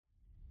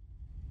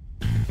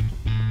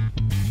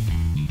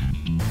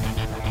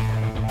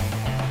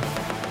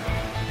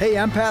Hey,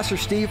 I'm Pastor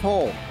Steve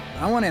Holt.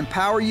 I want to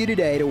empower you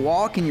today to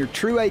walk in your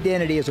true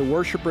identity as a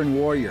worshiper and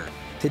warrior.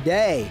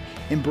 Today,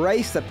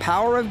 embrace the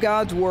power of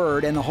God's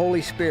Word and the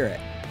Holy Spirit.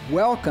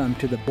 Welcome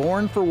to the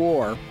Born for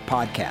War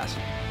podcast.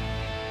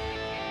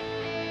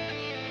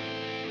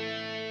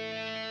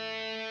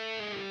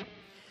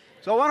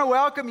 So I want to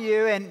welcome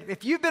you, and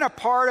if you've been a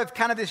part of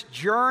kind of this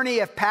journey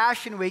of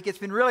Passion Week, it's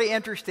been really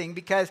interesting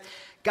because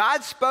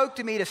God spoke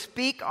to me to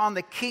speak on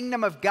the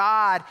kingdom of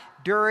God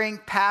during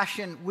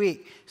Passion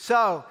Week.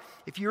 So,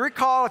 if you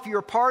recall, if you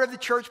were part of the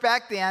church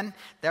back then,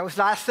 that was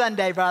last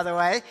Sunday, by the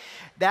way,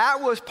 that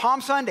was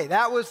Palm Sunday.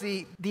 That was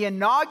the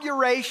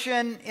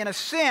inauguration, in a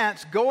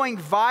sense, going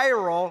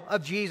viral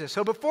of Jesus.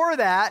 So before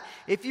that,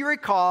 if you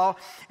recall,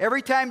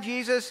 every time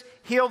Jesus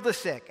healed the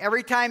sick,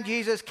 every time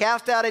Jesus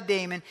cast out a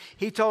demon,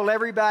 he told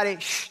everybody,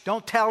 shh,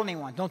 don't tell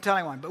anyone, don't tell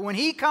anyone. But when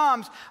he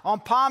comes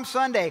on Palm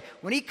Sunday,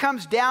 when he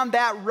comes down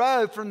that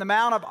road from the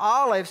Mount of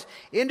Olives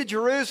into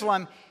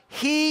Jerusalem,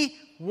 he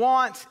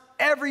wants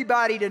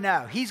everybody to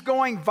know. He's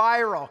going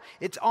viral.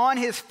 It's on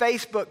his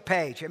Facebook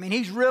page. I mean,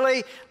 he's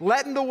really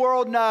letting the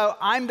world know,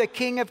 I'm the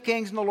King of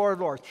Kings and the Lord of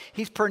Lords.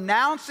 He's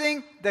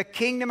pronouncing the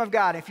kingdom of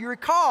God. If you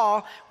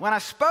recall, when I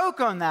spoke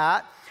on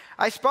that,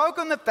 I spoke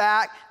on the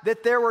fact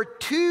that there were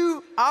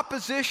two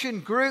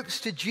opposition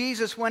groups to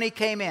Jesus when he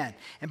came in.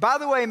 And by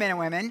the way, men and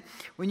women,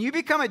 when you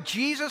become a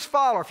Jesus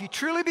follower, if you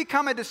truly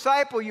become a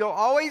disciple, you'll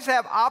always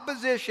have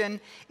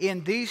opposition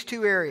in these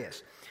two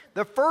areas.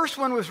 The first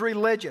one was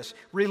religious.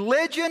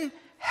 Religion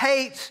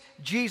hates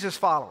Jesus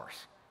followers.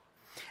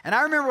 And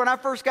I remember when I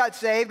first got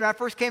saved, when I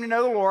first came to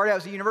know the Lord, I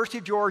was at the University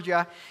of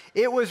Georgia,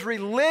 it was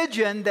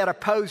religion that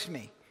opposed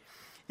me.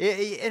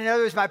 In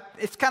other words,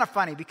 it's kind of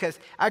funny because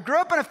I grew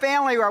up in a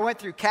family where I went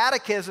through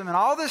catechism and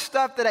all this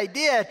stuff that I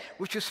did,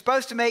 which was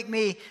supposed to make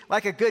me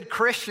like a good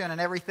Christian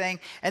and everything.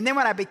 And then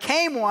when I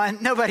became one,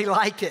 nobody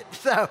liked it.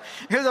 So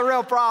here's a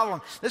real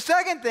problem. The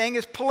second thing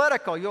is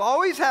political. You'll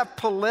always have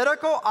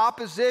political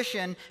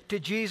opposition to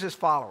Jesus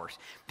followers.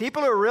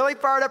 People who are really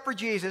fired up for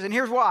Jesus. And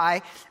here's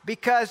why.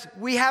 Because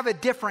we have a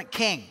different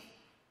king.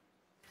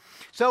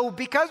 So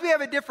because we have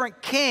a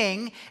different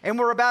king and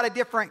we're about a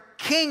different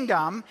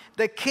kingdom,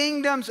 the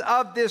kingdoms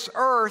of this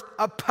earth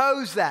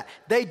oppose that.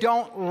 They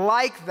don't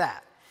like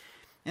that.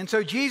 And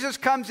so Jesus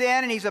comes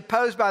in and he's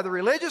opposed by the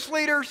religious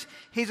leaders.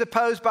 He's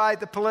opposed by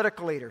the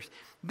political leaders.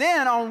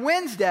 Then on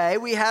Wednesday,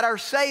 we had our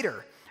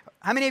Seder.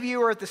 How many of you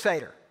were at the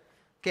Seder?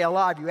 Okay, a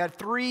lot of you. We had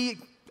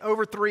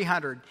over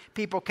 300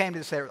 people came to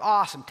the Seder.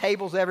 Awesome.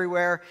 Tables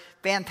everywhere.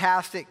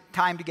 Fantastic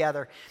time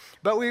together.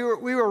 But we were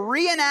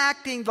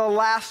reenacting the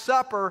Last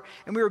Supper,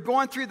 and we were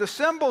going through the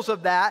symbols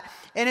of that.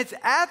 And it's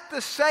at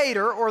the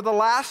Seder, or the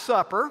Last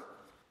Supper,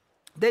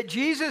 that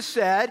Jesus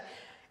said,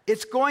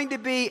 it's going to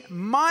be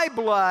my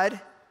blood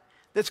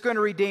that's going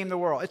to redeem the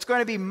world. It's going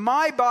to be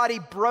my body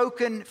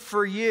broken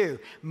for you,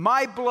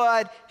 my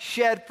blood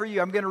shed for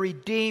you. I'm going to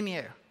redeem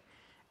you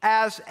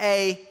as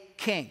a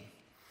king.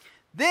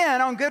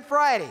 Then on Good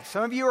Friday,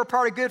 some of you are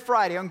part of Good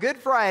Friday. On Good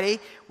Friday,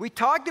 we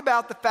talked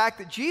about the fact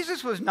that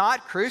Jesus was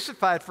not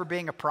crucified for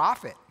being a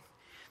prophet.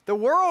 The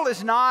world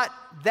is not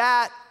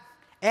that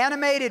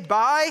animated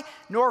by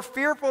nor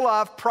fearful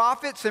of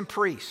prophets and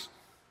priests.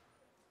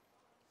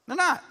 They're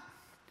not.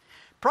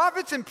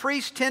 Prophets and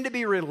priests tend to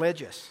be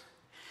religious.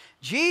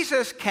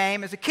 Jesus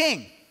came as a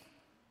king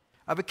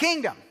of a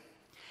kingdom.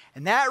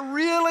 And that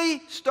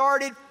really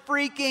started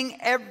freaking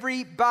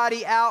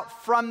everybody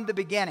out from the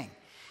beginning.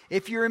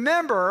 If you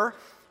remember,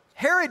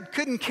 Herod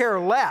couldn't care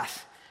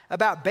less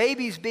about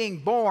babies being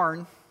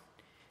born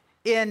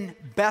in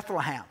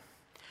Bethlehem.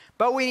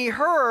 But when he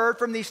heard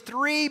from these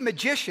three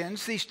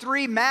magicians, these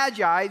three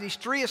magi, these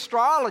three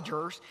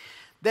astrologers,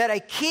 that a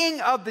king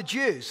of the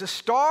Jews, the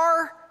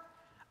star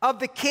of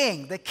the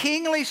king, the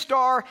kingly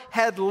star,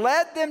 had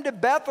led them to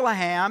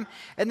Bethlehem,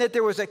 and that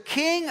there was a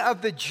king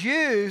of the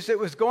Jews that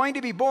was going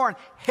to be born,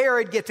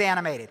 Herod gets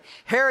animated.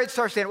 Herod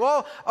starts saying,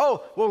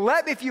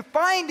 if you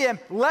find him,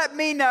 let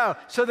me know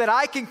so that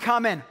I can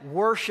come and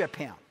worship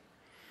him.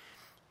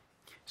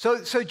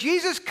 So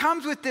Jesus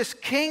comes with this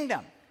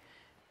kingdom,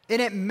 and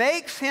it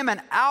makes him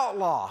an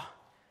outlaw.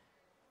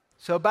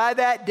 So by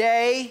that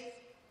day,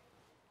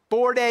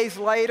 4 days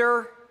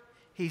later,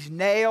 he's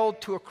nailed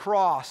to a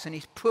cross and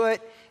he's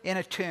put in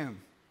a tomb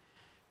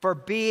for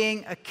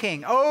being a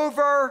king.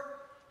 Over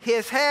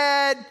his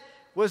head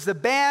was the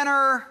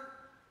banner,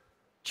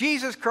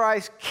 Jesus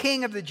Christ,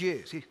 King of the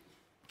Jews.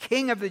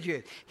 King of the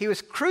Jews. He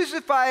was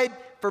crucified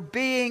for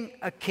being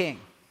a king.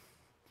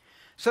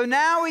 So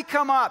now we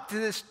come up to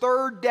this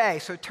third day.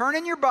 So turn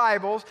in your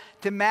Bibles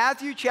to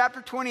Matthew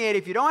chapter 28.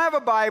 If you don't have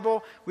a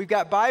Bible, we've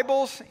got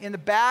Bibles in the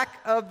back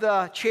of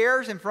the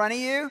chairs in front of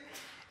you.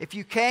 If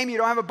you came, you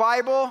don't have a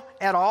Bible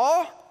at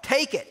all,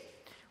 take it.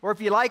 Or if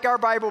you like our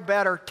Bible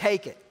better,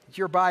 take it. It's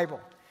your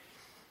Bible.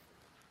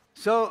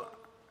 So,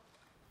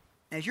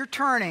 as you're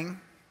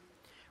turning,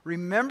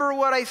 remember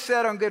what I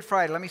said on Good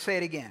Friday. Let me say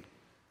it again.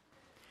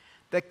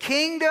 The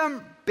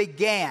kingdom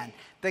began.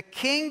 The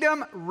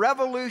kingdom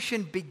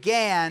revolution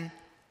began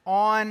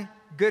on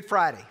Good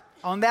Friday.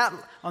 On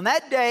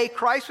that day,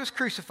 Christ was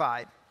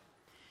crucified.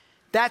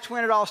 That's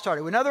when it all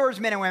started. In other words,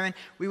 men and women,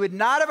 we would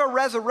not have a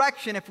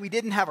resurrection if we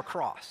didn't have a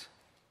cross.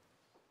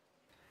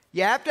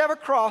 You have to have a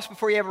cross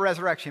before you have a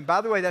resurrection.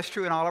 By the way, that's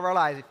true in all of our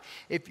lives.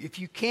 If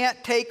you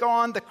can't take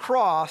on the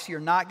cross, you're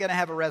not going to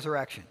have a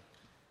resurrection.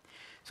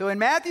 So in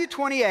Matthew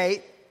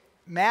 28,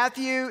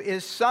 Matthew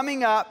is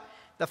summing up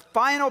the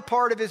final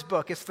part of his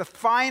book. It's the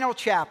final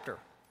chapter.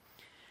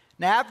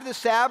 Now after the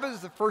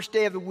Sabbath, the first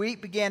day of the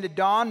week began to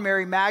dawn,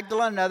 Mary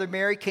Magdalene and another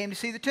Mary came to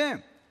see the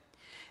tomb.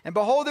 And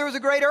behold, there was a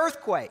great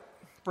earthquake,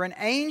 for an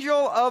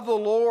angel of the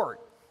Lord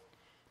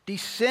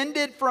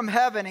descended from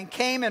heaven and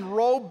came and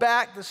rolled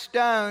back the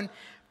stone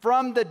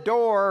from the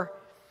door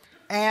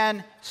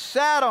and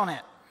sat on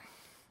it.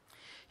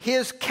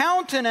 His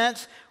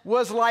countenance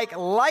was like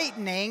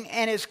lightning,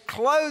 and his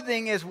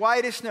clothing as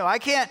white as snow. I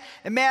can't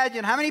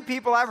imagine how many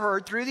people I've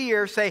heard through the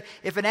years say,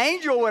 if an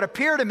angel would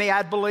appear to me,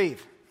 I'd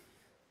believe.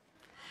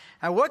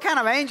 Now, what kind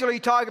of angel are you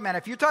talking about?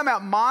 If you're talking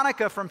about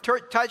Monica from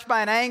Touched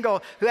by an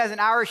Angel who has an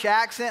Irish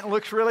accent and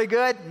looks really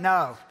good,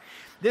 no.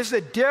 This is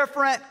a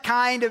different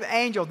kind of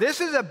angel.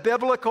 This is a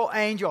biblical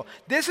angel.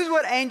 This is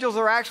what angels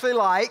are actually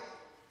like.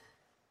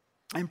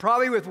 And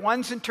probably with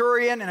one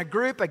centurion and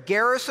a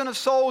garrison of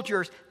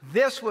soldiers,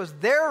 this was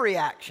their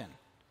reaction.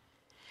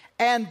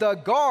 And the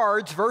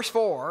guards, verse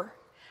 4,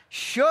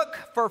 shook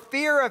for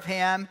fear of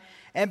him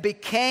and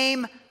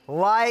became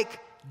like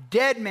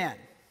dead men.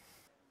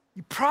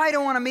 You probably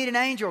don't want to meet an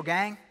angel,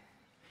 gang.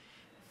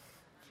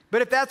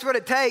 But if that's what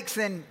it takes,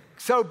 then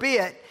so be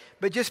it.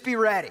 But just be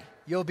ready.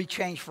 You'll be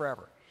changed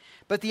forever.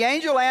 But the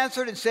angel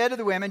answered and said to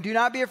the women, do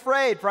not be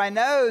afraid, for I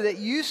know that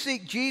you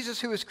seek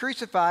Jesus who was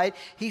crucified.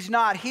 He's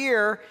not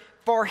here,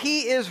 for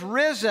he is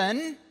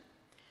risen,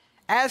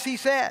 as he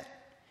said.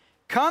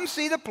 Come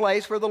see the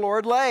place where the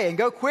Lord lay, and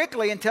go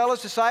quickly and tell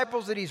his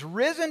disciples that he's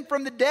risen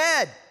from the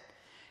dead.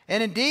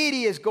 And indeed,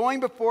 he is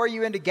going before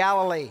you into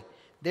Galilee.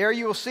 There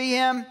you will see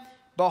him.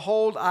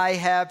 Behold, I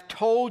have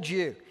told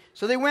you.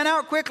 So they went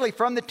out quickly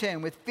from the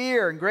tomb with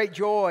fear and great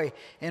joy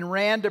and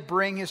ran to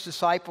bring his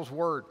disciples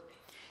word.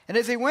 And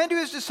as they went to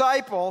his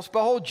disciples,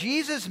 behold,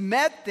 Jesus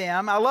met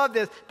them. I love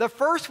this. The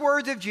first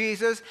words of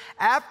Jesus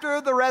after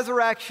the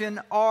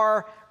resurrection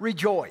are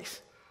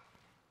rejoice.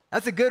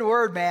 That's a good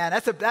word, man.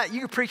 You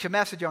can preach a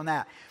message on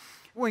that.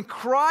 When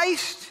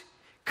Christ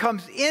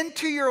comes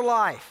into your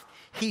life,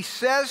 he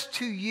says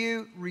to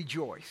you,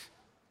 rejoice.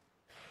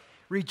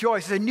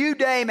 Rejoice. It's a new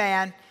day,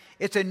 man.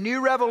 It's a new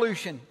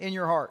revolution in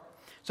your heart.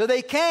 So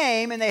they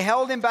came and they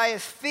held him by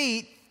his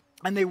feet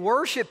and they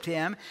worshiped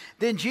him.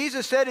 Then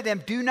Jesus said to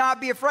them, do not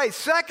be afraid.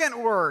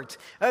 Second words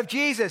of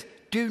Jesus,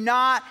 do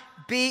not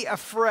be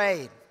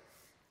afraid.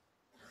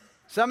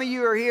 Some of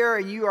you are here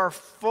and you are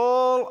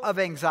full of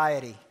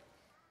anxiety.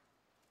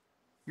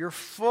 You're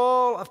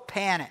full of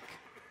panic.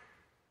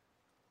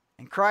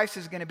 And Christ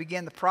is going to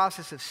begin the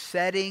process of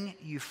setting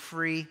you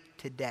free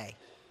today.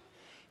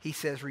 He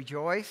says,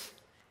 rejoice.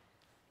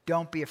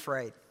 Don't be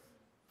afraid.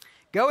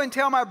 Go and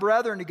tell my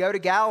brethren to go to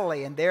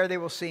Galilee, and there they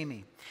will see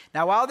me.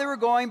 Now while they were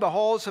going,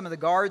 behold, some of the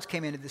guards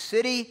came into the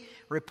city,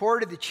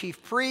 reported to the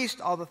chief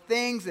priest all the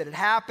things that had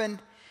happened.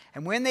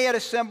 And when they had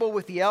assembled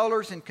with the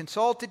elders and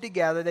consulted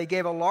together, they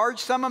gave a large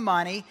sum of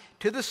money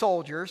to the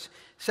soldiers,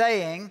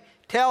 saying,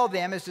 tell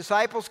them, his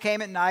disciples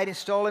came at night and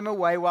stole him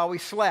away while we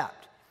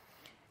slept.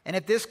 And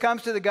if this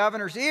comes to the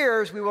governor's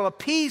ears, we will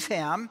appease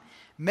him,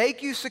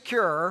 make you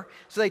secure.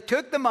 So they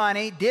took the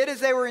money, did as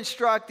they were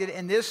instructed,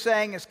 and this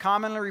saying is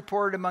commonly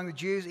reported among the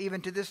Jews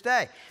even to this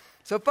day.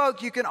 So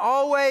folks, you can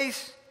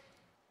always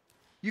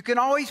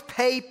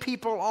pay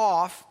people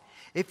off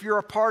if you're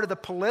a part of the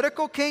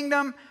political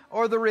kingdom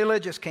or the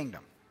religious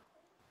kingdom.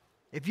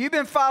 If you've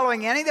been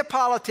following any of the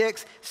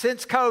politics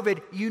since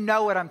COVID, you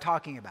know what I'm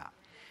talking about.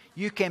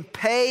 You can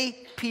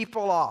pay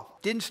people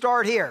off. Didn't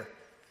start here.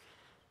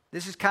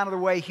 This is kind of the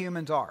way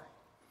humans are.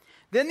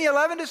 Then the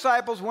 11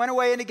 disciples went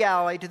away into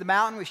Galilee to the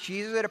mountain which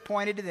Jesus had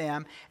appointed to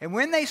them. And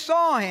when they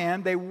saw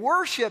him, they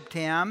worshiped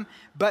him,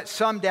 but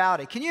some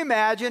doubted. Can you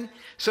imagine?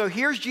 So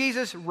here's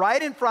Jesus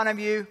right in front of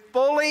you,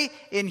 fully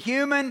in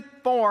human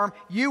form.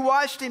 You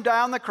watched him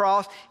die on the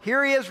cross.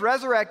 Here he is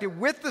resurrected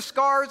with the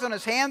scars on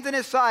his hands and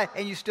his side,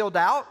 and you still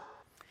doubt?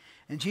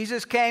 And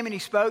Jesus came and he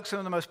spoke some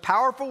of the most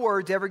powerful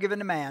words ever given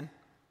to man.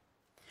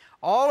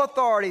 All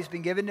authority has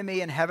been given to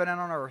me in heaven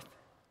and on earth.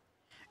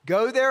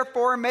 Go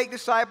therefore and make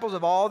disciples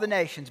of all the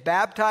nations,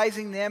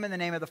 baptizing them in the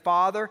name of the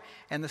Father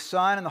and the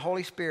Son and the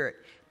Holy Spirit,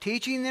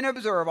 teaching them to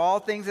observe all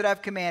things that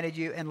I've commanded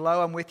you, and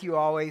lo, I'm with you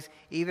always,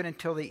 even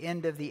until the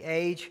end of the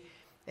age.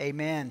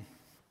 Amen.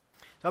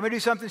 So I'm going to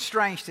do something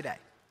strange today.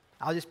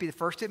 I'll just be the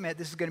first to admit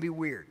this is going to be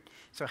weird.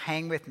 So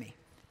hang with me.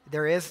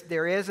 There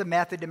is a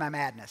method to my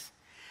madness.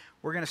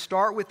 We're going to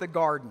start with the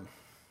Garden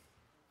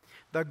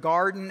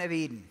of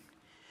Eden.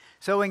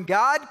 So when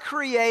God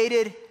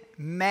created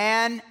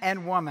man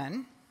and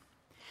woman,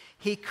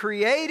 he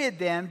created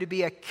them to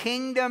be a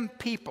kingdom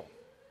people.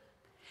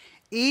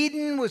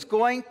 Eden was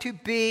going to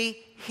be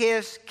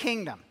his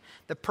kingdom.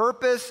 The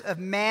purpose of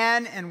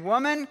man and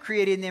woman,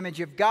 created in the image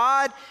of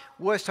God,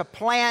 was to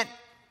plant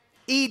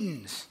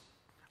Edens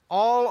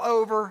all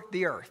over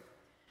the earth.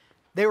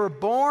 They were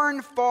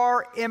born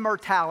for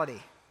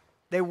immortality.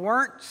 They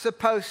weren't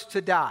supposed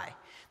to die.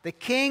 The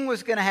king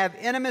was going to have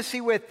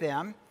intimacy with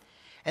them.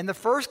 And the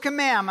first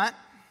commandment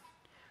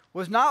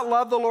was not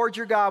love the Lord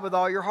your God with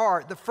all your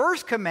heart. The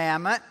first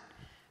commandment,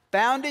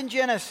 found in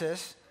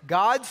Genesis,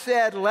 God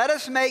said, let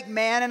us make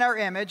man in our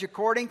image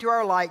according to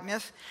our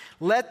likeness.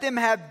 Let them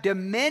have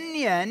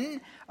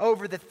dominion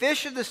over the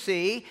fish of the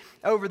sea,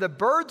 over the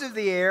birds of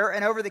the air,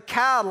 and over the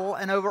cattle,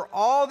 and over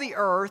all the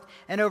earth,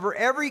 and over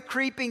every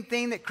creeping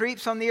thing that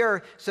creeps on the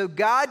earth. So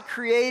God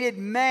created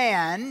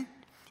man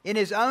in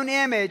his own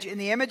image. In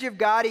the image of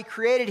God, he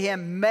created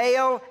him,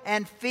 male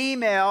and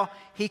female,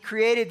 he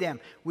created them.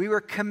 We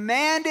were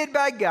commanded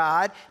by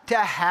God to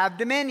have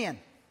dominion.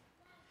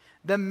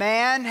 The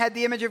man had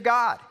the image of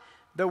God.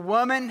 The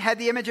woman had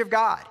the image of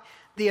God.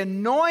 The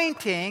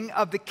anointing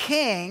of the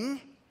king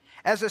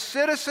as a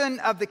citizen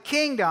of the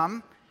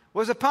kingdom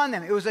was upon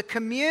them. It was a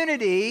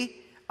community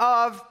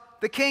of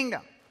the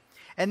kingdom.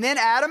 And then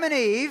Adam and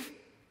Eve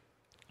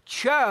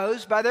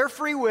chose, by their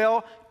free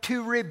will,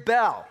 to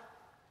rebel.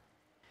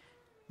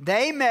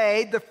 They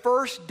made the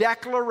first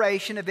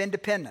declaration of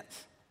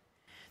independence.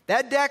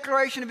 That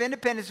declaration of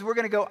independence is we're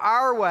going to go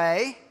our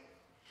way.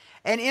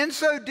 And in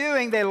so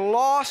doing, they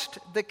lost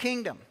the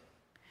kingdom.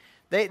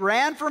 They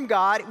ran from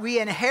God. We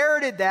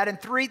inherited that,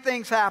 and three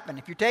things happened.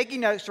 If you're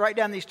taking notes, write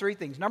down these three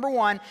things. Number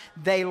one,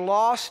 they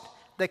lost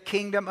the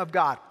kingdom of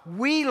God.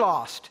 We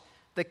lost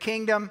the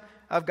kingdom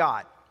of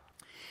God.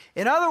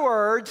 In other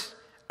words,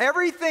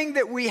 everything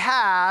that we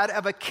had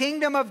of a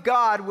kingdom of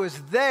God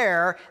was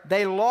there.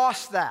 They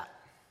lost that.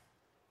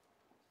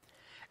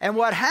 And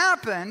what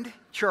happened,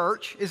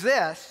 church, is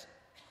this,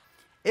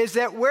 is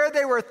that where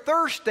they were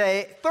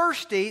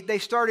thirsty, they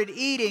started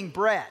eating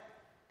bread.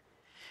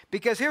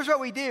 Because here's what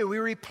we do. We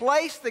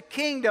replace the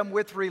kingdom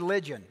with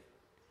religion.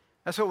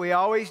 That's what we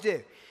always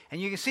do.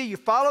 And you can see, you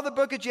follow the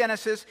book of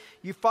Genesis,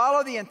 you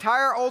follow the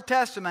entire Old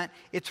Testament,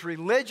 it's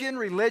religion.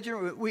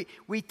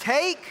 We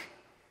take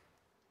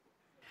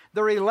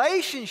the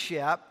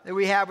relationship that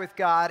we have with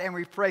God and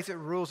replace it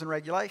with rules and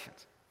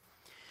regulations.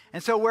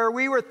 And so where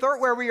we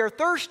are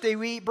thirsty,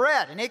 we eat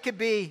bread. And it could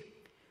be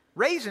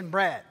raisin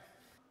bread.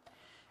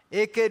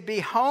 It could be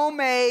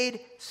homemade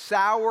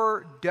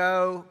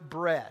sourdough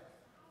bread.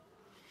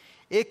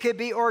 It could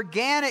be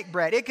organic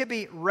bread. It could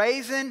be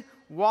raisin,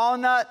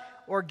 walnut,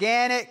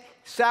 organic,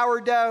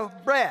 sourdough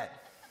bread.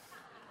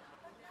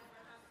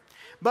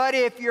 But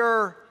if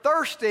you're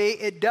thirsty,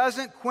 it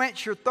doesn't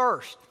quench your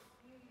thirst.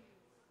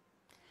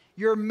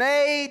 You're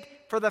made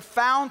for the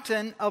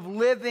fountain of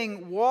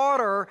living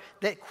water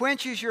that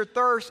quenches your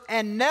thirst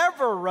and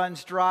never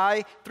runs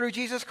dry through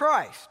Jesus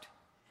Christ.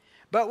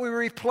 But we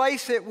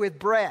replace it with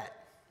bread.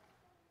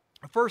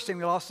 The first thing,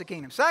 we lost the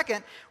kingdom.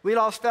 Second, we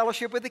lost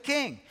fellowship with the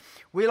king.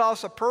 We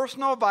lost a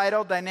personal,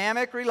 vital,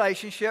 dynamic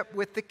relationship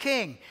with the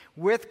king,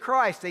 with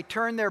Christ. They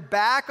turned their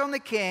back on the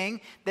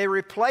king. They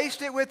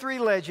replaced it with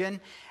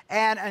religion.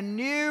 And a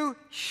new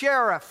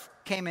sheriff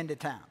came into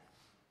town.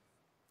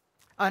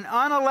 An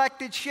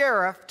unelected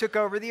sheriff took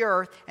over the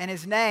earth, and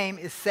his name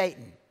is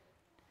Satan.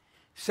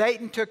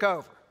 Satan took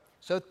over.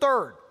 So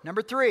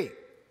number three,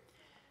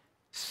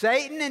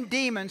 Satan and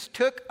demons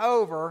took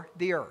over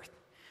the earth.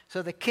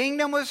 So the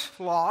kingdom was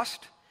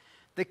lost.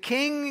 The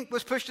king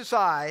was pushed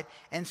aside,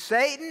 and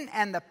Satan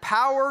and the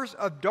powers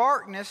of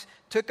darkness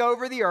took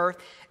over the earth.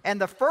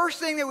 And the first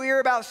thing that we hear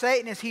about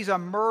Satan is he's a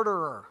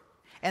murderer.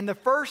 And the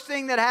first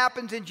thing that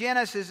happens in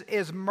Genesis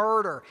is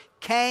murder.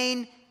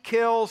 Cain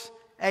kills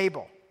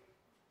Abel.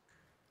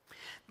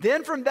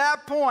 Then from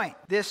that point,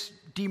 this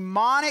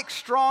demonic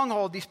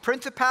stronghold, these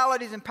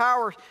principalities and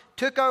powers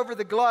took over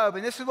the globe.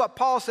 And this is what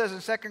Paul says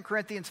in 2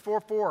 Corinthians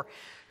 4:4.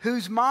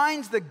 Whose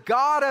mind's the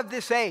God of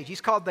this age,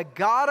 he's called the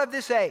God of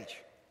this age,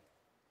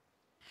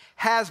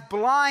 has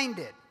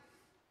blinded,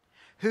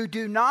 who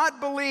do not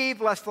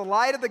believe, lest the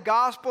light of the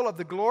gospel of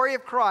the glory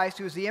of Christ,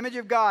 who is the image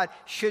of God,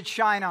 should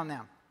shine on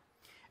them.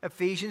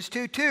 Ephesians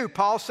 2:2,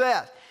 Paul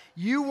says,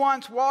 you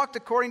once walked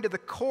according to the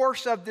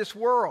course of this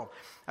world,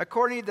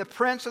 according to the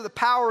prince of the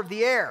power of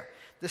the air,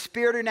 the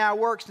spirit who now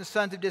works in the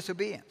sons of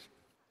disobedience.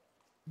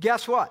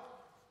 Guess what?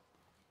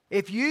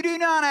 If you do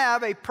not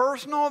have a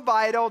personal,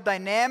 vital,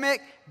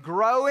 dynamic,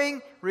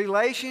 growing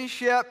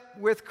relationship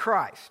with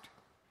Christ,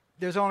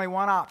 there's only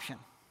one option.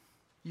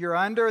 You're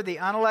under the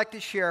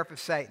unelected sheriff of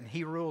Satan.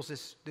 He rules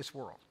this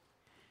world.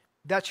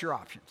 That's your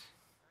options.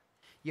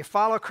 You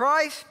follow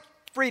Christ,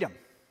 freedom.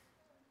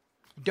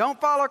 Don't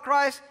follow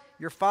Christ,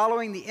 you're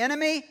following the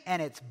enemy,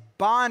 and it's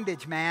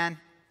bondage, man.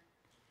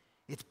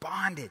 It's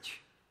bondage.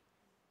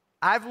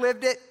 I've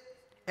lived it.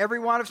 Every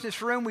one of us in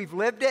this room, we've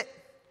lived it.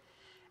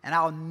 And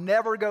I'll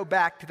never go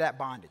back to that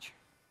bondage.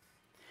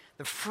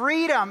 The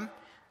freedom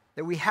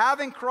that we have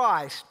in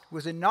Christ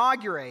was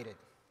inaugurated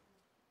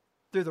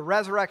through the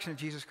resurrection of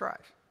Jesus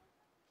Christ.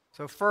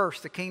 So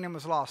first, the kingdom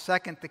was lost.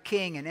 Second, the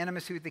king and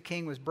intimacy with the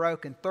king was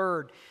broken.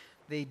 Third,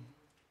 the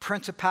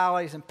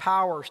principalities and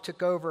powers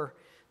took over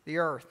the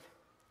earth.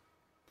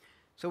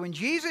 So when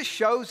Jesus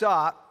shows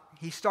up,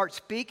 he starts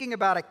speaking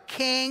about a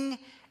king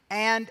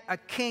and a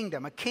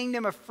kingdom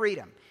of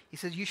freedom. He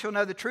says, you shall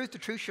know the truth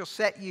shall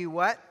set you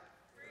what?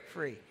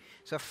 Free.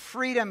 It's a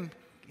freedom,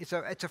 it's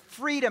a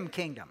freedom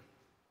kingdom.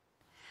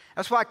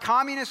 That's why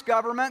communist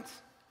governments,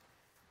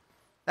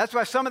 that's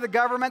why some of the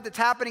government that's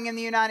happening in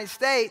the United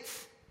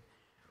States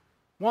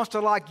wants to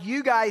lock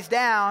you guys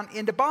down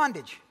into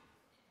bondage.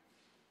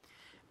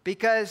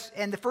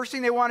 And the first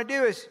thing they want to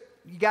do is,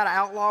 you got to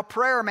outlaw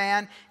prayer,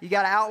 man. You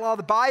got to outlaw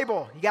the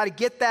Bible. You got to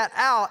get that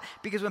out,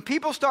 because when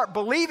people start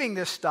believing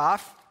this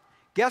stuff,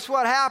 guess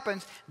what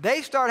happens?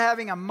 They start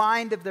having a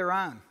mind of their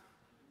own.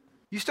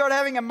 You start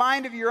having a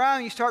mind of your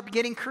own, you start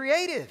getting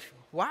creative.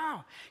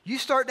 Wow. You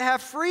start to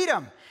have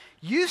freedom.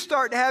 You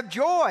start to have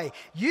joy.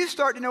 You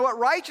start to know what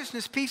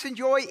righteousness, peace, and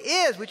joy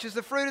is, which is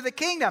the fruit of the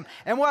kingdom.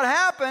 And what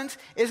happens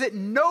is that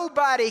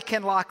nobody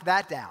can lock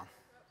that down.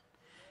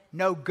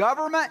 No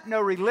government,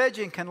 no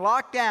religion can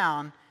lock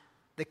down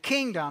the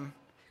kingdom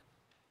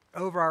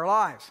over our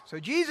lives. So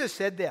Jesus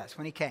said this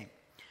when he came.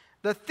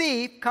 The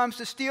thief comes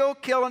to steal,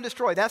 kill, and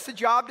destroy. That's the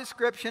job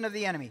description of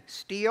the enemy.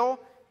 Steal,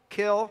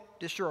 kill,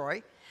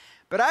 destroy.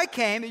 But I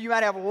came that you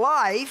might have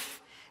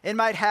life and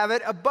might have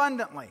it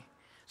abundantly.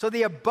 So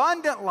the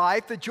abundant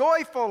life, the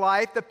joyful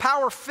life, the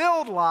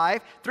power-filled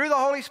life through the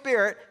Holy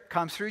Spirit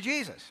comes through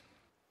Jesus.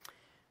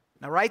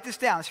 Now write this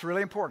down. It's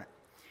really important.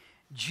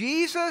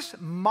 Jesus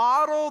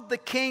modeled the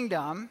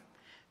kingdom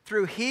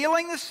through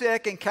healing the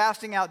sick and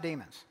casting out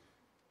demons.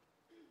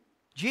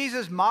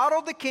 Jesus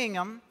modeled the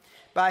kingdom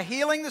by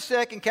healing the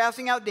sick and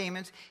casting out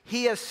demons.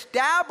 He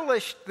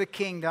established the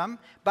kingdom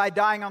by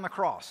dying on the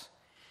cross.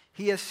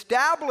 He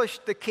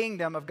established the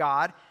kingdom of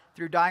God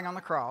through dying on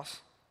the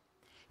cross.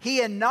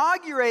 He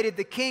inaugurated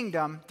the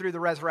kingdom through the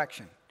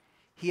resurrection.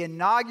 He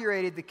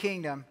inaugurated the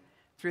kingdom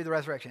through the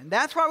resurrection. And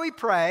that's why we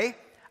pray,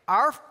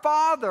 our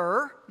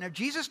Father. Now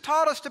Jesus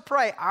taught us to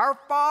pray, our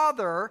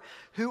Father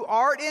who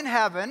art in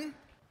heaven,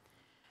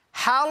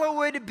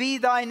 hallowed be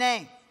thy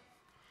name.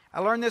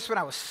 I learned this when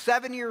I was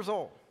 7 years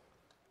old.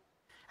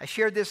 I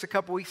shared this a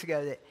couple weeks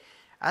ago. That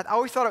I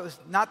always thought it was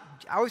not,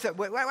 I always thought,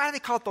 why do they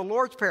call it the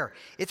Lord's Prayer?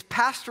 It's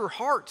Pastor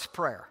Hart's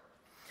prayer.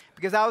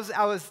 Because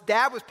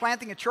Dad was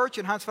planting a church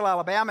in Huntsville,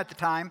 Alabama at the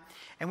time,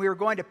 and we were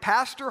going to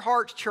Pastor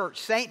Hart's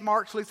church, St.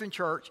 Mark's Lutheran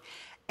Church,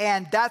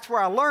 and that's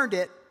where I learned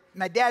it.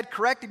 My dad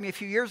corrected me a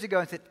few years ago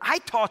and said, I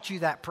taught you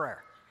that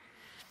prayer.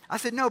 I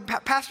said, no,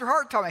 Pastor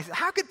Hart taught me. I said,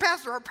 how could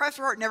Pastor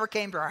Hart never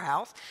came to our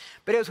house?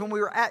 But it was when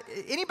we were at,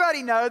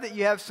 anybody know that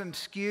you have some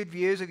skewed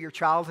views of your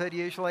childhood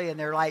usually, and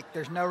they're like,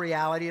 there's no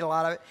reality to a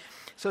lot of it?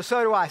 So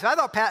do I. So I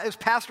thought it was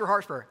Pastor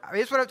Hart's prayer.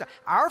 Here's what I was talking.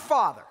 Our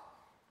Father,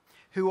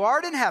 who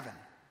art in heaven,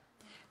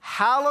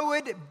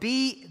 hallowed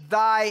be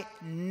thy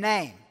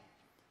name.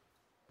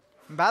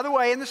 And by the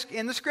way,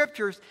 in the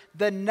scriptures,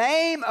 the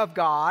name of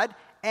God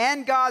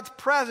and God's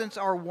presence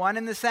are one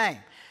and the same.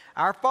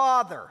 Our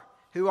Father,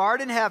 who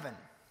art in heaven,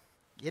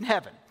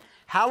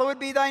 hallowed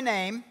be thy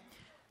name.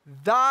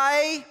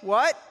 Thy,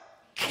 what?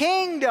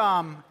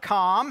 Kingdom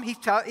come. He's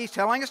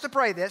telling us to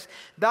pray this.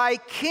 Thy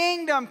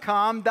kingdom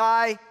come,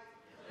 thy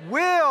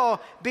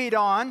will be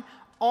done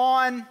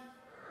on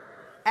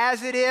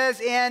as it is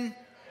in.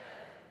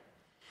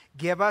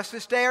 Give us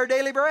this day our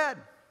daily bread.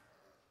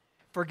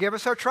 Forgive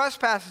us our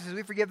trespasses as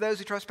we forgive those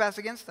who trespass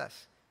against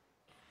us.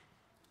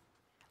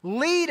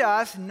 Lead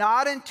us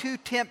not into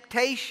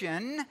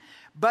temptation,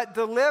 but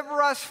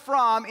deliver us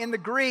from, in the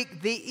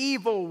Greek, the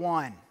evil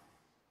one.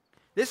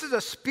 This is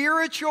a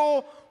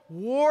spiritual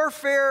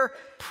warfare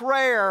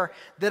prayer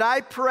that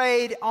I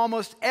prayed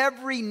almost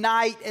every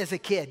night as a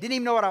kid. Didn't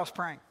even know what I was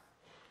praying.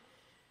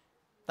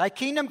 Thy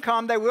kingdom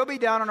come, thy will be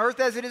done on earth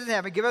as it is in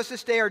heaven. Give us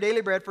this day our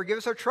daily bread. Forgive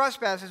us our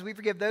trespasses. We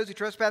forgive those who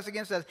trespass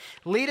against us.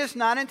 Lead us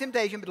not in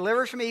temptation, but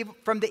deliver us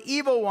from the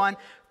evil one.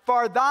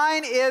 For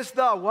thine is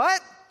the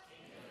what?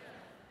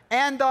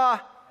 And the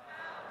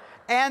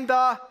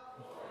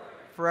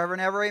forever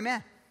and ever,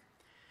 amen.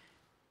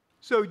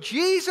 So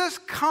Jesus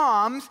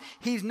comes,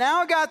 he's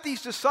now got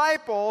these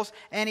disciples,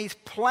 and he's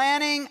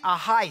planning a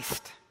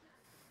heist.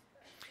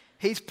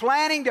 He's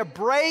planning to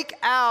break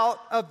out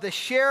of the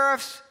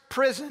sheriff's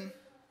prison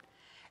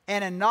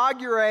and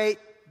inaugurate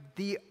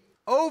the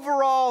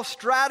overall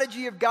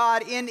strategy of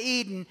God in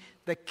Eden.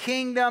 The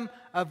kingdom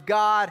of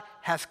God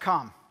has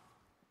come.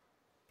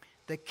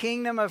 The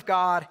kingdom of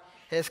God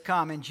has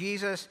come, and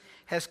Jesus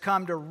has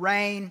come to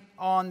reign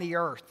on the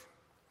earth.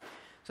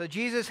 So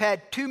Jesus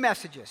had two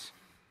messages.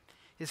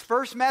 His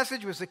first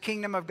message was the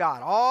kingdom of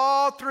God.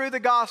 All through the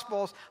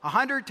Gospels,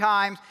 100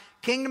 times,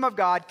 kingdom of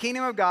God,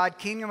 kingdom of God,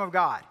 kingdom of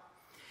God.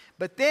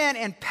 But then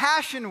in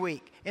Passion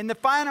Week, in the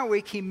final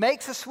week, he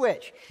makes a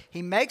switch.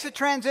 He makes a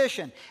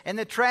transition. And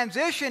the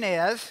transition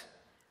is,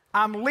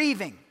 I'm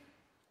leaving.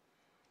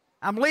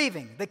 I'm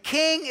leaving. The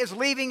king is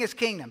leaving his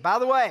kingdom. By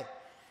the way,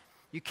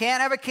 you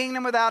can't have a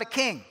kingdom without a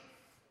king.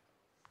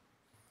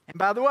 And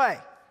by the way,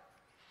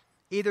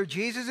 either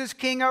Jesus is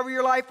king over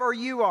your life or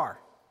you are.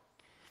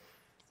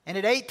 And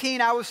at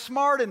 18, I was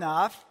smart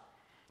enough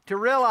to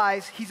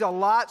realize he's a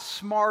lot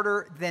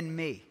smarter than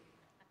me.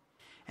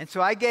 And so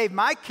I gave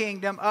my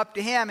kingdom up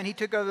to him, and he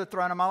took over the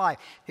throne of my life.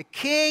 The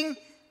king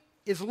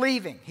is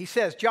leaving. He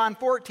says, John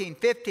 14,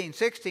 15,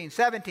 16,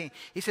 17,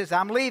 he says,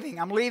 I'm leaving,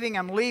 I'm leaving,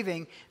 I'm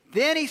leaving.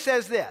 Then he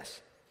says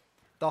this,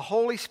 the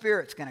Holy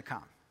Spirit's going to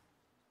come.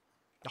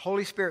 The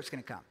Holy Spirit's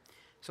going to come.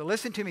 So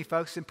listen to me,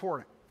 folks, it's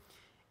important.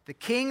 The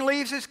king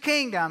leaves his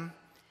kingdom,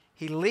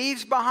 he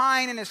leaves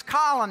behind in his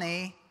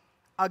colony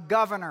a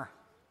governor.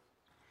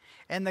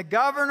 And the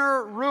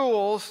governor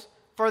rules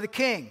for the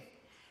king.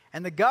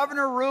 And the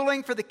governor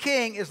ruling for the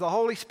king is the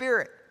Holy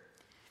Spirit.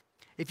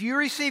 If you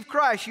receive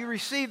Christ, you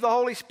receive the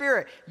Holy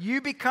Spirit.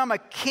 You become a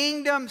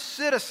kingdom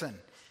citizen.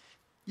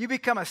 You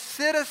become a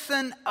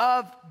citizen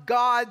of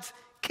God's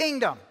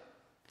kingdom.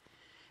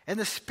 And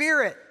the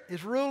Spirit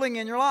is ruling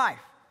in your life.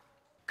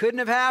 Couldn't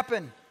have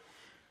happened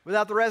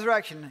without the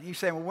resurrection. You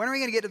say, well, when are we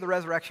going to get to the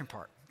resurrection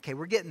part? Okay,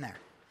 we're getting there.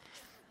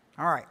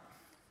 All right.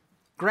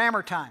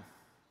 Grammar time.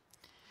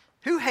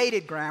 Who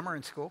hated grammar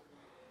in school?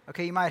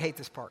 Okay, you might hate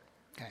this part.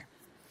 Okay.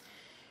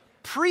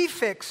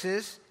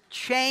 Prefixes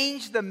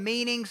change the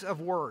meanings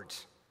of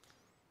words.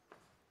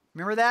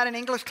 Remember that in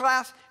English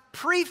class?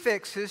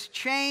 Prefixes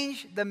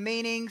change the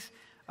meanings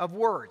of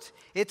words.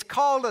 It's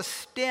called a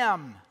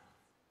stem.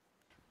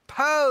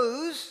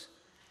 Pose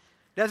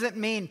doesn't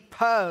mean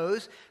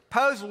pose.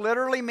 Pose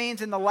literally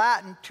means in the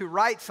Latin to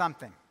write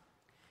something.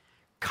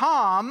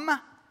 Come,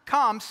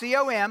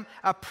 C-O-M,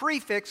 a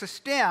prefix, a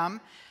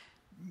stem,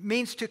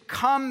 means to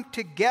come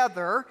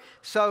together.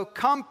 So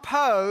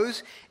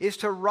compose is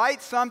to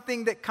write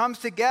something that comes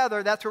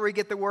together. That's where we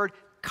get the word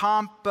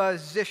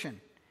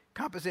composition.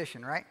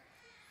 Composition, right?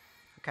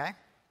 Okay.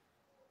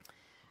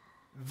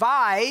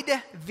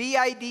 Vide,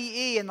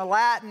 V-I-D-E, in the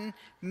Latin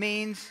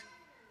means,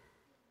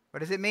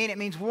 what does it mean? It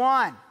means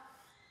one.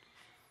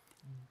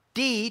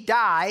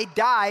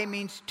 Die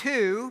means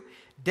two.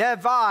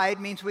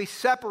 Divide means we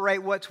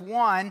separate what's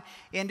one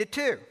into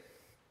two.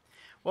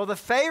 Well, the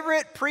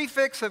favorite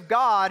prefix of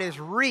God is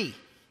re.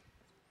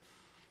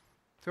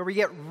 So we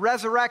get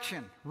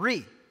resurrection,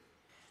 re.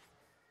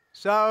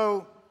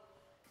 So,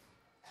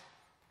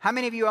 how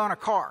many of you own a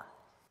car?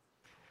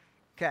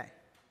 Okay.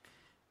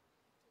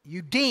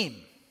 You deem.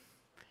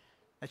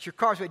 That's your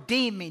car. So what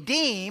deem means.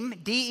 Deem,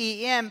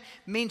 D-E-M,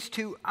 means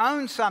to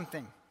own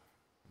something.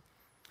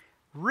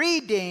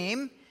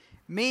 Redeem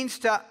means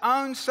to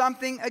own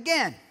something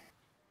again.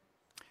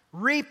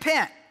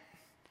 Repent.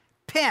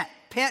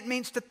 Pent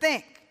means to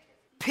think.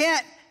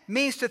 Pent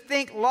means to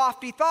think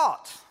lofty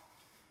thoughts.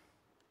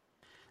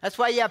 That's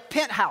why you have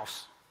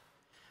penthouse.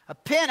 A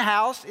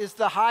penthouse is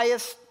the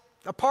highest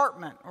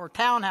apartment or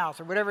townhouse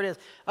or whatever it is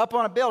up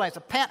on a building. It's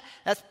a pent.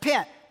 That's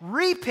pent.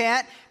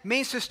 Repent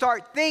means to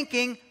start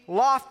thinking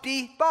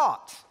lofty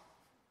thoughts.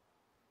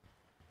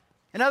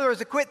 In other words,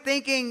 to quit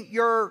thinking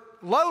your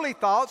lowly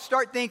thoughts,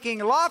 start thinking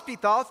lofty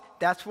thoughts.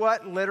 That's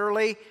what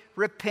literally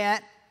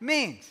repent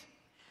means.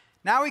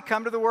 Now we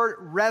come to the word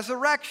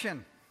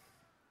resurrection.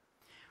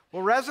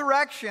 Well,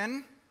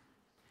 resurrection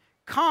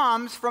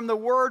comes from the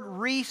word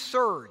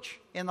resurge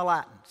in the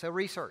Latin. So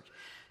resurge.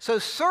 So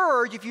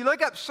surge, if you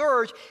look up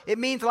surge, it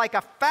means like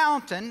a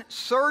fountain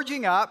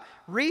surging up.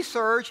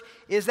 Resurge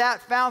is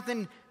that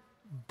fountain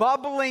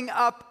bubbling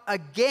up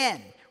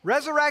again.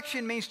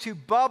 Resurrection means to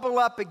bubble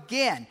up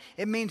again.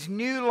 It means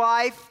new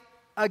life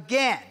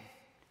again.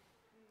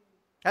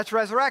 That's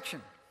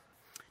resurrection.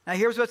 Now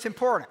here's what's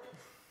important.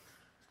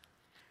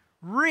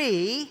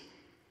 Re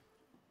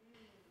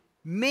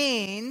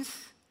means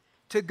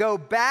to go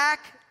back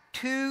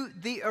to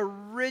the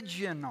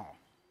original.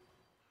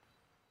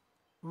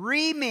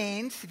 Re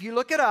means, if you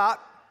look it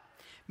up,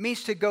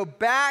 means to go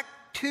back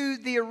to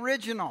the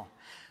original.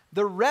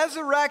 The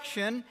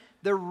resurrection,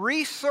 the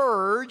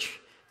resurge,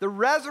 the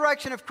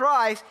resurrection of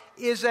Christ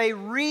is a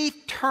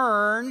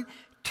return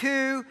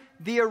to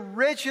the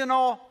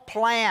original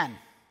plan.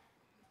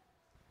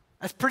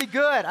 That's pretty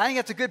good. I think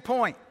that's a good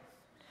point.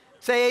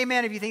 Say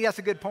amen if you think that's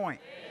a good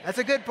point. That's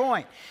a good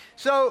point.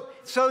 So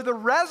the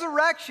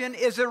resurrection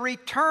is a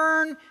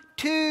return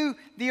to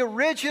the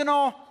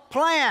original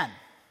plan.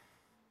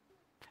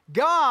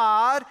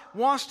 God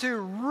wants to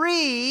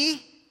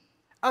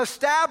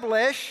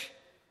re-establish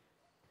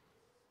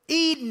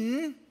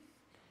Eden,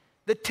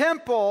 the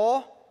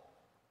temple,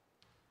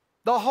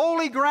 the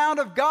holy ground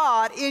of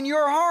God in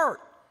your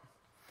heart.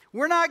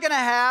 We're not going to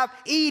have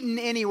Eden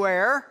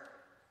anywhere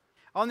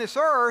on this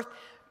earth,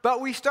 but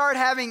we start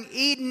having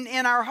Eden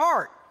in our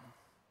heart.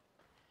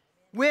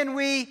 When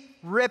we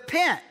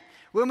repent,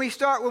 when we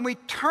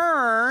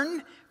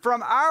turn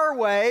from our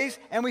ways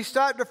and we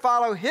start to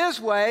follow His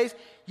ways,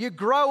 you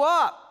grow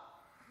up.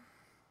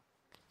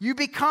 You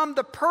become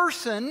the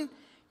person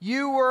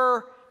you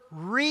were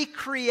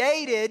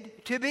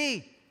recreated to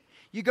be.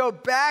 You go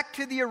back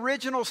to the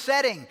original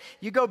setting.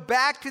 You go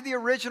back to the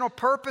original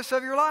purpose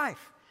of your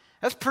life.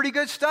 That's pretty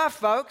good stuff,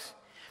 folks.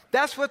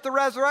 That's what the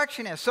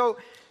resurrection is. So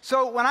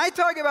when I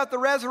talk about the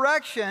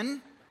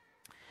resurrection,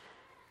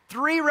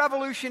 three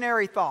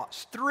revolutionary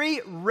thoughts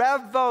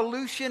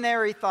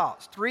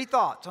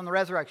on the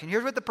resurrection.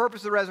 Here's what the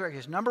purpose of the resurrection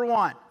is. Number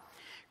one,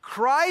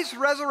 Christ's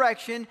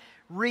resurrection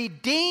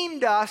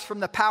redeemed us from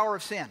the power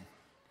of sin.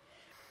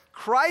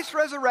 Christ's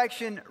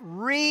resurrection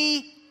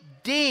redeemed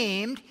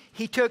redeemed.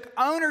 He took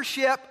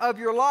ownership of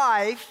your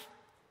life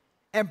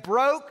and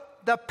broke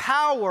the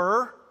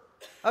power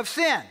of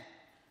sin.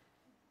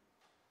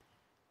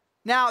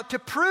 Now, to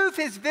prove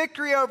his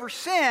victory over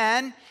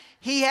sin,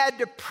 he had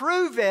to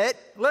prove it,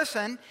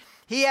 listen,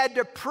 he had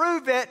to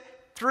prove it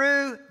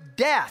through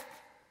death.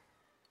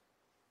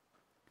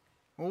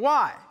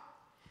 Why?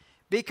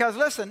 Because,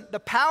 listen, the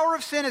power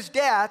of sin is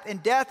death,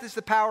 and death is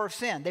the power of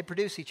sin. They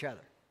produce each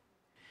other.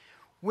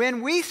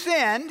 When we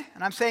sinned,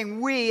 and I'm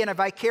saying we in a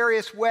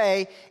vicarious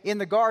way in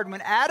the garden,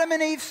 when Adam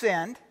and Eve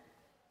sinned,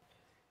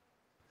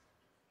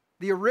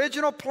 the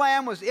original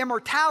plan was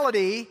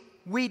immortality.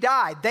 We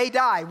died. They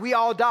died. We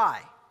all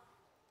die.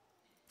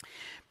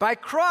 By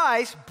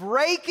Christ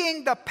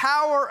breaking the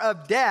power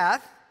of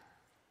death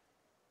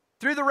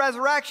through the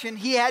resurrection,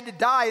 he had to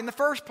die in the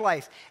first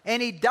place.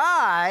 And he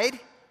died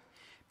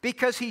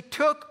because he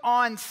took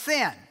on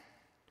sin.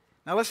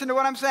 Now listen to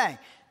what I'm saying.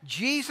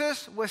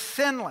 Jesus was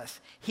sinless.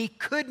 He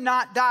could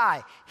not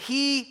die.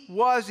 He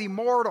was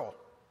immortal.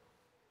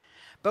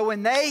 But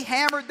when they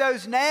hammered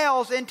those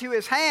nails into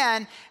his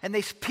hand and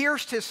they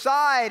pierced his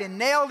side and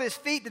nailed his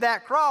feet to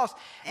that cross,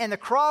 and the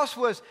cross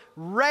was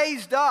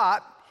raised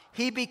up,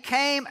 he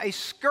became a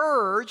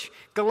scourge.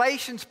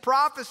 Galatians'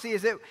 prophecy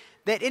is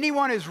that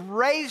anyone who's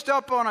raised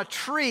up on a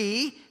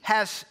tree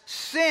has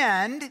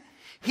sinned.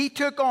 He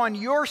took on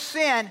your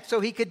sin so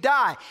he could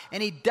die.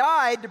 And he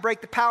died to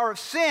break the power of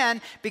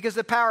sin, because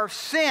the power of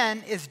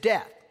sin is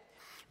death.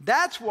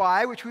 That's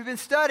why, which we've been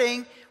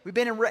studying, we've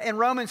been in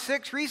Romans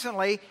 6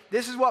 recently,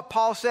 this is what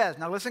Paul says.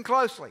 Now listen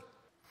closely.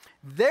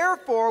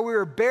 Therefore, we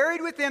were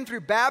buried with him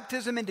through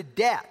baptism into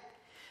death,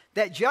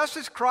 that just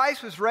as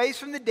Christ was raised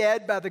from the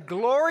dead by the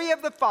glory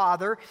of the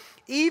Father,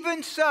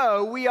 even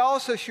so we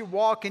also should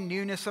walk in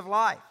newness of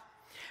life.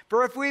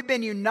 For if we've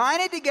been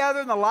united together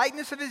in the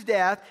likeness of his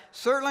death,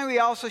 certainly we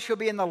also shall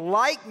be in the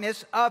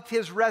likeness of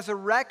his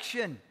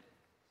resurrection.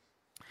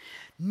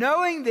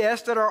 Knowing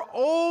this, that our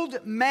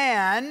old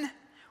man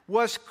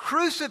was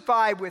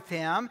crucified with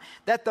him,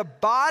 that the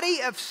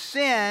body of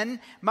sin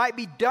might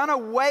be done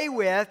away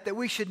with, that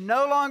we should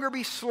no longer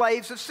be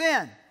slaves of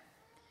sin.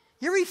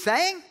 You hear what he's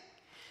saying?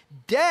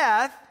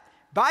 Death,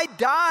 by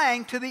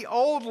dying to the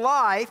old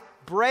life,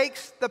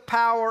 breaks the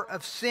power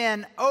of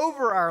sin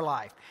over our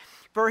life.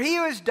 For he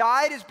who has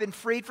died has been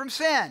freed from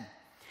sin.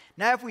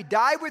 Now, if we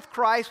die with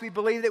Christ, we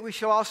believe that we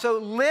shall also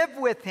live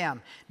with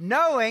him,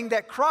 knowing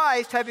that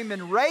Christ, having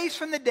been raised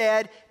from the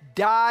dead,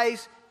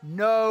 dies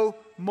no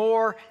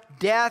more.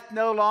 Death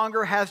no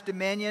longer has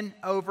dominion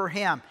over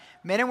him.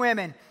 Men and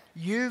women,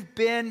 you've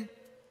been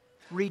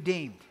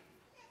redeemed.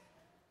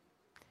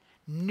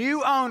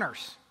 New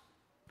owners.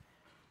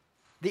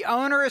 The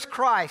owner is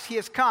Christ. He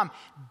has come.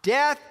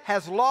 Death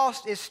has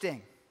lost its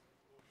sting.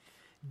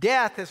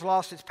 Death has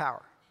lost its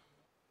power.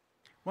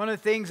 One of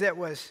the things that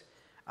was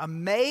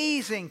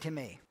amazing to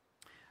me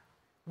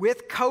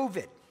with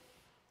COVID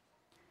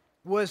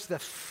was the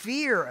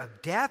fear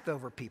of death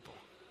over people.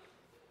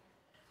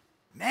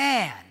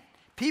 Man,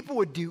 people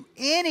would do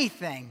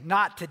anything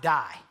not to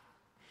die.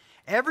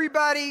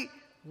 Everybody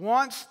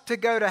wants to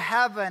go to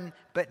heaven,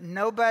 but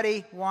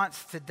nobody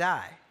wants to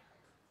die.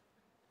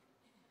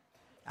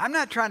 I'm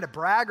not trying to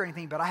brag or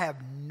anything, but I have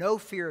no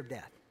fear of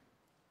death.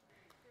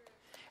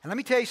 And let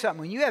me tell you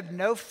something. When you have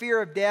no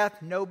fear of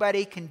death,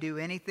 nobody can do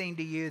anything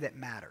to you that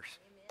matters.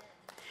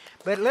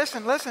 But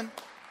listen.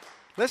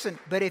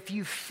 But if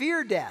you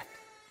fear death,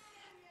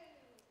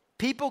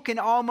 people can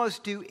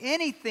almost do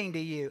anything to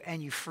you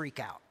and you freak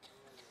out.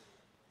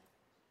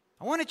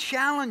 I want to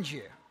challenge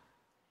you.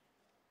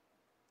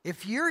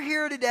 If you're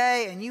here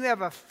today and you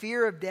have a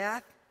fear of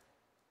death,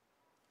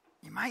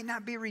 you might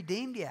not be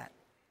redeemed yet.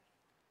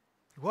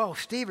 Whoa,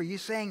 Steve, are you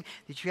saying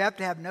that you have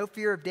to have no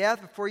fear of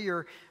death before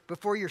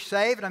you're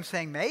saved? And I'm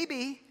saying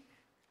maybe,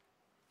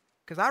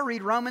 because I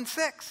read Romans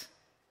 6.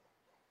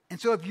 And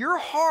so if your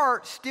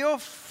heart still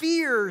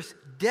fears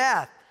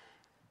death,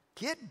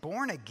 get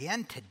born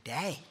again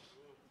today.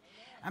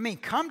 I mean,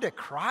 come to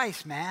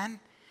Christ, man.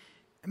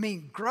 I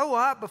mean, grow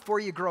up before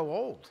you grow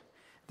old.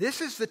 This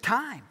is the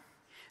time.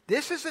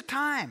 This is the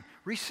time.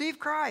 Receive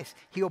Christ.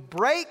 He'll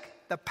break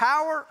the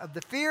power of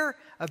the fear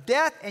of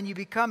death, and you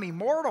become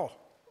immortal.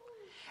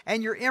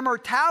 And your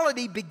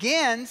immortality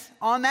begins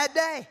on that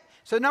day.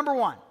 So number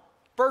one,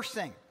 first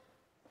thing,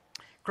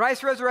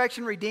 Christ's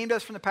resurrection redeemed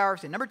us from the power of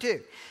sin. Number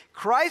two,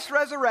 Christ's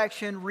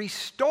resurrection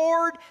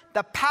restored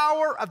the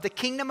power of the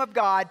kingdom of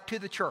God to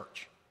the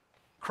church.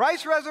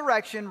 Christ's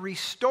resurrection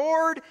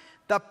restored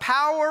the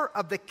power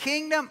of the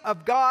kingdom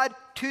of God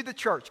to the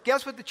church.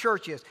 Guess what the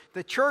church is?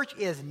 The church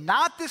is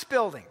not this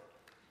building.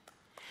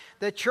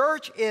 The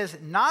church is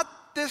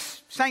not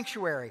this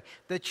sanctuary.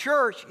 The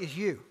church is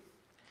you.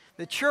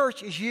 The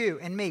church is you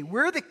and me.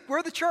 We're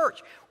the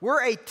church.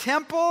 We're a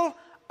temple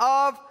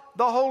of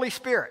the Holy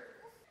Spirit.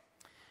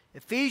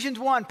 Ephesians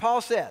 1,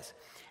 Paul says,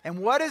 And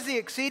what is the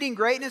exceeding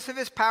greatness of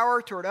his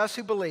power toward us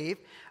who believe,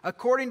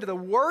 according to the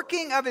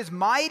working of his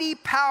mighty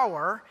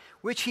power,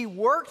 which he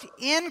worked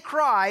in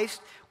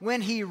Christ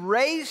when he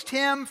raised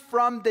him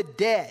from the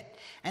dead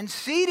and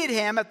seated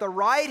him at the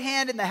right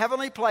hand in the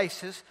heavenly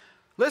places.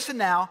 Listen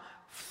now,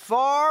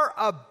 far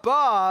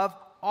above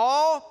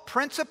all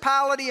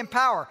principality and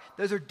power.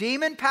 Those are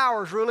demon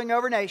powers ruling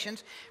over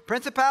nations,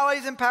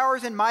 principalities and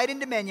powers in might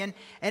and dominion,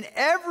 and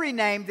every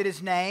name that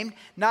is named,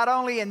 not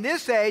only in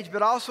this age,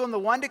 but also in the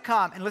one to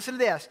come. And listen to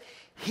this.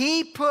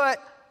 He put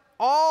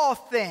all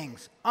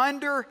things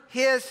under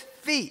his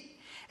feet,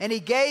 and he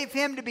gave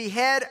him to be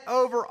head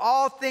over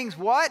all things.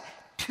 What?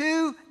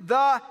 To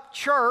the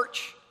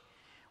church,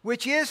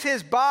 which is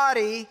his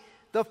body,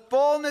 the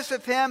fullness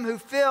of him who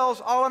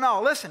fills all in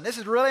all. Listen, this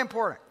is really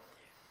important.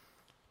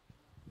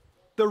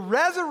 The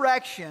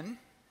resurrection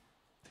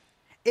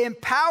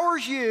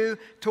empowers you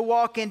to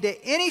walk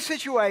into any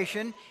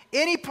situation,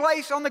 any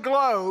place on the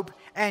globe,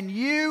 and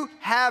you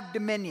have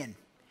dominion.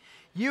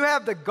 You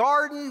have the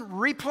garden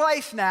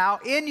replaced now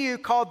in you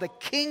called the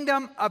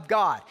kingdom of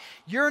God.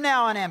 You're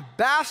now an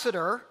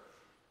ambassador.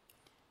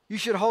 You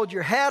should hold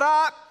your head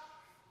up,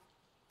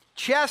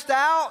 chest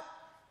out,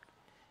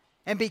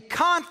 and be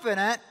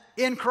confident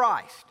in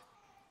Christ.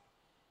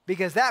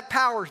 Because that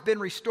power has been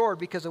restored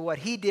because of what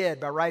he did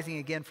by rising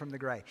again from the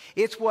grave.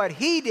 It's what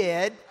he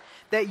did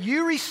that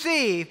you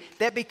receive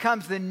that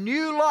becomes the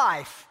new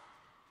life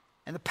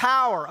and the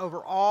power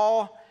over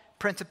all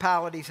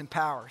principalities and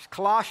powers.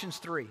 Colossians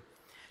 3.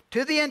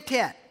 To the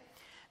intent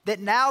that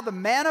now the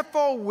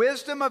manifold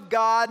wisdom of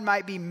God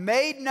might be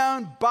made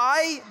known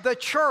by the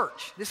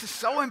church. This is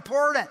so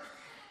important.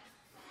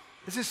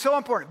 This is so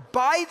important.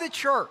 By the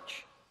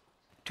church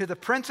to the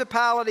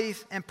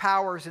principalities and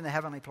powers in the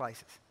heavenly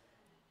places.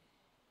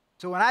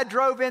 So when I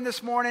drove in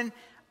this morning,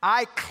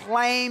 I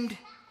claimed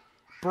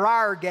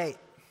Briargate.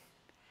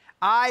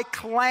 I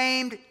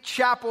claimed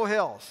Chapel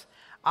Hills.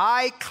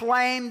 I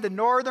claimed the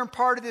northern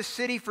part of this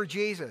city for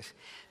Jesus.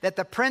 That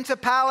the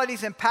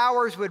principalities and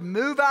powers would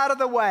move out of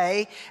the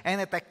way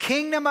and that the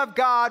kingdom of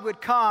God would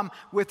come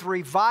with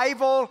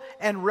revival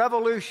and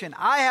revolution.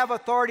 I have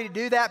authority to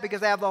do that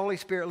because I have the Holy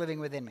Spirit living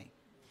within me.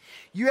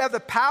 You have the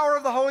power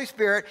of the Holy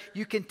Spirit.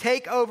 You can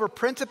take over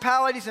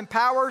principalities and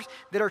powers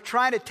that are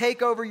trying to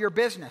take over your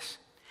business,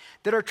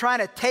 that are trying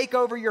to take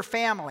over your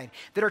family,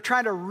 that are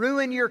trying to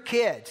ruin your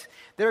kids,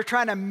 that are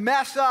trying to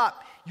mess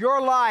up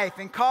your life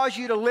and cause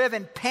you to live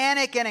in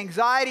panic and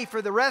anxiety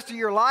for the rest of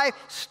your life.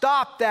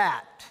 Stop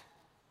that.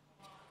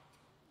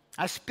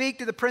 I speak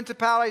to the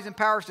principalities and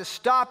powers to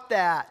stop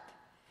that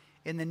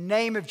in the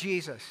name of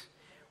Jesus.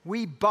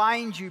 We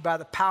bind you by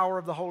the power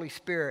of the Holy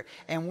Spirit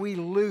and we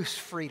loose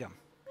freedom.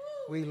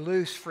 We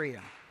lose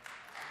freedom.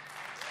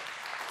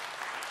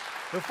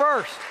 So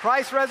first,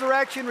 Christ's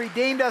resurrection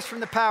redeemed us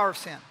from the power of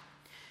sin.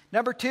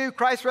 Number two,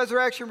 Christ's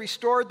resurrection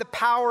restored the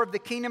power of the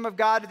kingdom of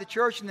God to the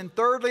church. And then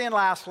thirdly and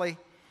lastly,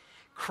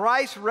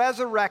 Christ's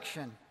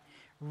resurrection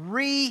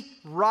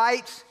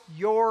rewrites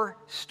your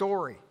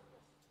story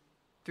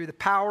through the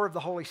power of the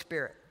Holy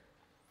Spirit.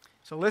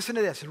 So listen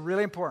to this, it's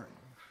really important.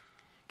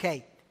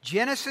 Okay,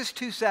 Genesis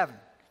 2:7.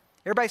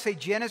 Everybody say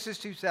Genesis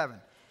 2:7.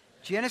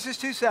 Genesis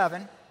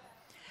 2:7.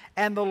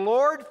 And the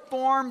Lord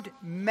formed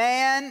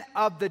man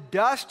of the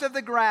dust of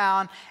the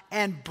ground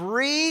and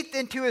breathed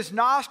into his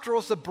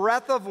nostrils the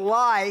breath of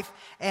life,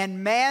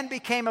 and man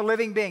became a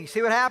living being.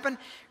 See what happened?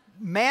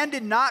 Man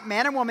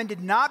and woman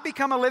did not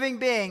become a living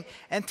being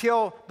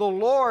until the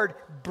Lord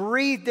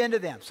breathed into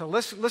them. So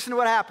listen to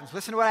what happens.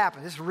 Listen to what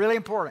happens. This is really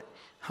important.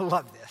 I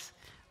love this.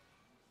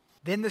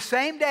 Then the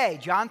same day,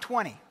 John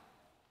 20,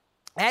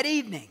 at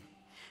evening,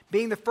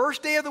 being the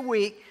first day of the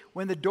week,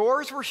 when the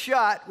doors were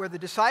shut, where the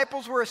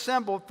disciples were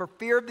assembled for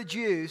fear of the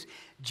Jews,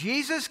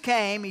 Jesus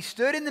came, he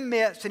stood in the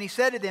midst, and he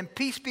said to them,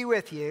 "Peace be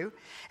with you."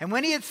 And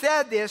when he had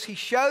said this, he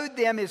showed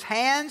them his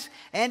hands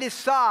and his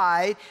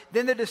side.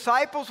 Then the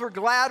disciples were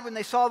glad when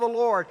they saw the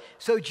Lord.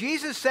 So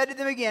Jesus said to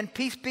them again,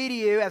 "Peace be to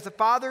you. As the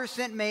Father has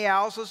sent me, I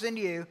also send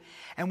you."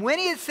 And when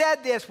he had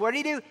said this, what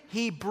did he do?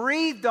 He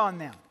breathed on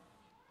them.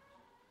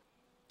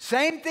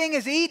 Same thing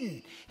as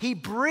Eden. He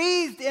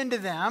breathed into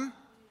them.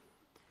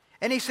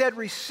 And he said,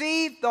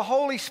 "Receive the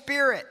Holy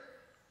Spirit."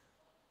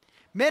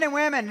 Men and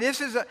women,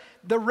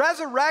 the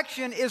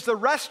resurrection is the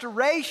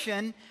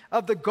restoration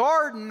of the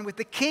garden with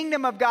the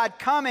kingdom of God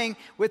coming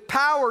with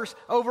powers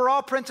over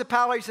all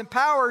principalities and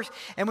powers.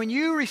 And when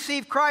you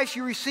receive Christ,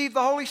 you receive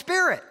the Holy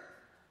Spirit.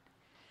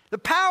 The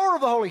power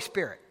of the Holy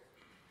Spirit.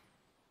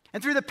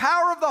 And through the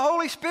power of the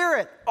Holy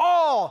Spirit,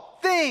 all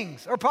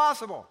things are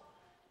possible.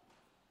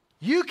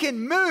 You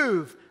can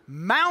move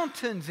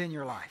mountains in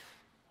your life.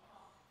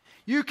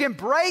 You can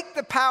break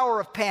the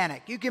power of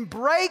panic. You can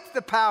break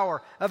the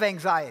power of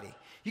anxiety.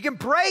 You can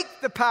break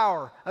the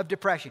power of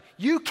depression.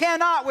 You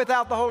cannot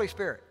without the Holy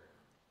Spirit.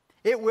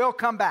 It will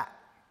come back.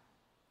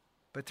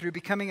 But through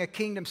becoming a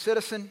kingdom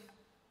citizen,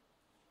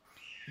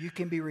 you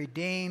can be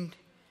redeemed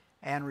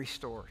and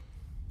restored.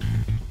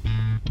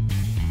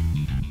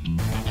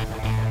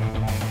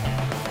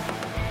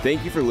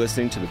 Thank you for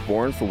listening to the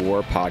Born for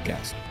War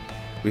podcast.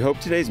 We hope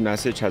today's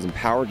message has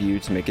empowered you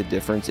to make a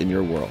difference in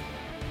your world.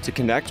 To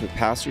connect with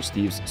Pastor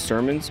Steve's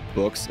sermons,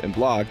 books, and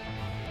blog,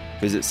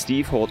 visit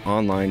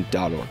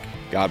steveholtonline.org.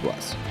 God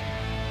bless.